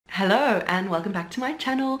Hello and welcome back to my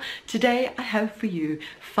channel. Today I have for you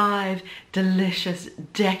 5 delicious,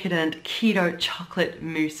 decadent keto chocolate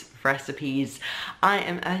mousse recipes. I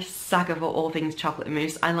am a sucker for all things chocolate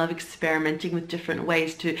mousse. I love experimenting with different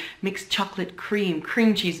ways to mix chocolate cream,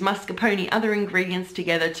 cream cheese, mascarpone, other ingredients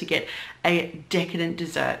together to get a decadent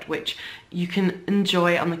dessert which you can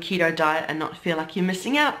enjoy on the keto diet and not feel like you're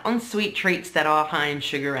missing out on sweet treats that are high in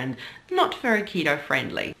sugar and not very keto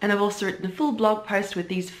friendly. And I've also written a full blog post with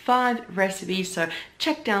these 5 recipes, so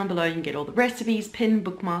check down below. You can get all the recipes, pin,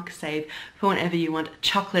 bookmark, save for whenever you want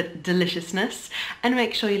chocolate deliciousness. And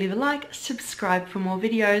make sure you leave a like, subscribe for more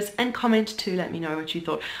videos, and comment to let me know what you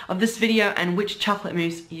thought of this video and which chocolate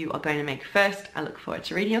mousse you are going to make first. I look forward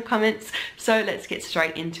to reading your comments. So let's get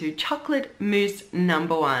straight into chocolate mousse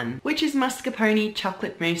number 1, which is mascarpone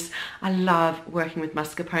chocolate mousse. I love working with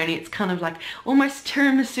mascarpone. It's kind of like almost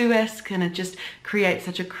tiramisu-esque, and it just creates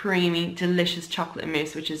such a creamy, delicious chocolate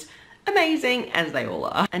mousse, which is amazing, as they all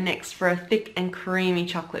are. And next, for a thick and creamy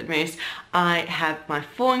chocolate mousse, I have my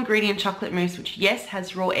 4 ingredient chocolate mousse, which yes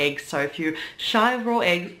has raw eggs, so if you're shy of raw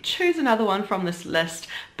eggs, choose another one from this list.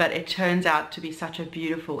 But it turns out to be such a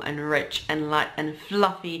beautiful and rich and light and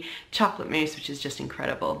fluffy chocolate mousse, which is just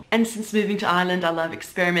incredible. And since moving to Ireland, I love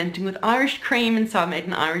experimenting with Irish cream, and so I made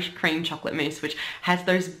an Irish cream chocolate mousse which has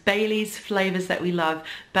those Baileys flavors that we love,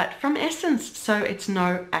 but from essence, so it's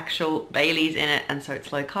no actual Baileys in it, and so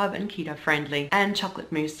it's low carb and keto friendly. And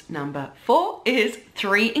chocolate mousse number 4 is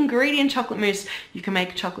 3 ingredient chocolate mousse. You can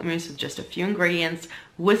make chocolate mousse with just a few ingredients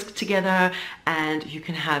whisked together, and you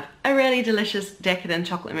can have a really delicious decadent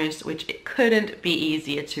chocolate mousse which it couldn't be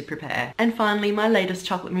easier to prepare. And finally, my latest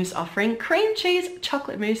chocolate mousse offering, cream cheese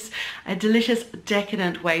chocolate mousse, a delicious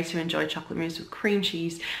decadent way to enjoy chocolate mousse with cream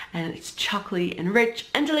cheese, and it's chocolatey and rich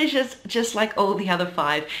and delicious just like all the other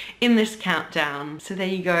 5 in this countdown. So there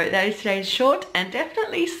you go, that is today's short and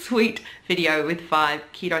definitely sweet video with 5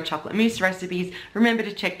 keto chocolate mousse recipes. Remember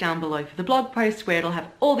to check down below for the blog post where it'll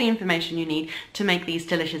have all the information you need to make these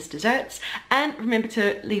delicious desserts. And remember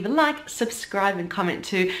to leave a like, subscribe, and comment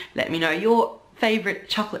to let me know your favorite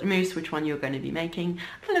chocolate mousse, which one you're going to be making.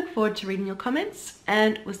 I look forward to reading your comments,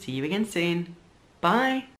 and we'll see you again soon. Bye.